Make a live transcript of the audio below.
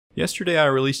Yesterday I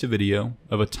released a video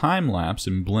of a time-lapse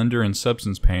in Blender and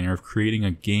Substance Painter of creating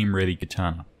a game-ready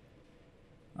katana.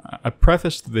 I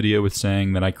prefaced the video with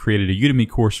saying that I created a Udemy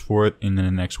course for it, and in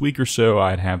the next week or so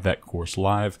I'd have that course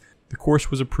live. The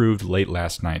course was approved late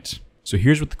last night. So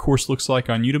here's what the course looks like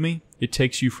on Udemy. It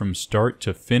takes you from start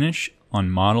to finish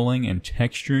on modeling and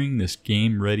texturing this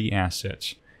game-ready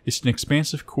asset. It's an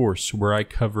expansive course where I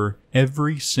cover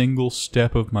every single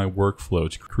step of my workflow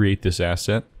to create this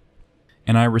asset.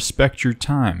 And I respect your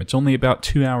time. It's only about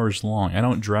 2 hours long. I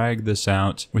don't drag this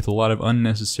out with a lot of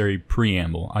unnecessary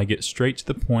preamble. I get straight to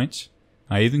the point.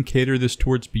 I even cater this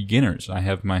towards beginners. I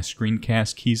have my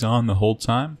screencast keys on the whole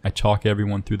time. I talk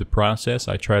everyone through the process.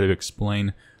 I try to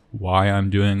explain why I'm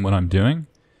doing what I'm doing.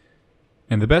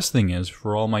 And the best thing is,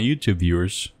 for all my YouTube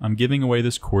viewers, I'm giving away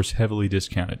this course heavily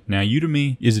discounted. Now,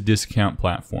 Udemy is a discount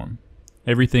platform.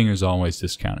 Everything is always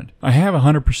discounted. I have a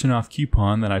 100% off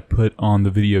coupon that I put on the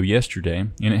video yesterday,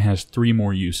 and it has 3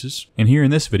 more uses. And here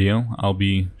in this video, I'll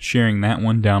be sharing that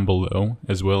one down below,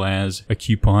 as well as a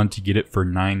coupon to get it for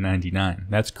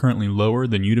 $9.99. That's currently lower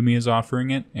than Udemy is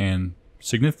offering it, and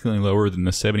significantly lower than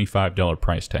the $75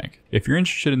 price tag. If you're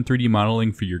interested in 3D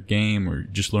modeling for your game or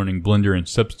just learning Blender and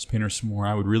Substance Painter some more,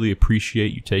 I would really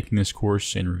appreciate you taking this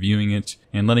course and reviewing it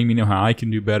and letting me know how I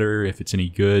can do better, if it's any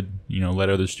good,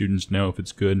 let other students know if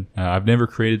it's good. I've never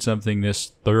created something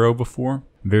this thorough before.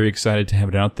 I'm very excited to have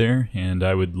it out there, and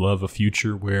I would love a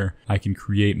future where I can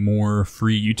create more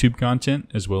free YouTube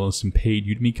content as well as some paid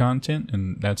Udemy content,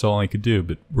 and that's all I could do,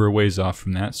 but we're a ways off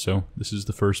from that, so this is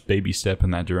the first baby step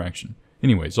in that direction.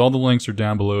 Anyways, all the links are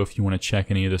down below if you want to check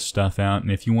any of this stuff out,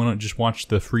 and if you want to just watch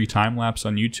the free time-lapse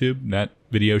on YouTube, that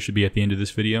video should be at the end of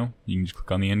this video. You can just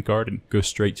click on the end card and go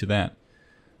straight to that.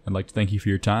 I'd like to thank you for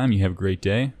your time. You have a great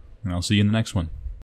day, and I'll see you in the next one.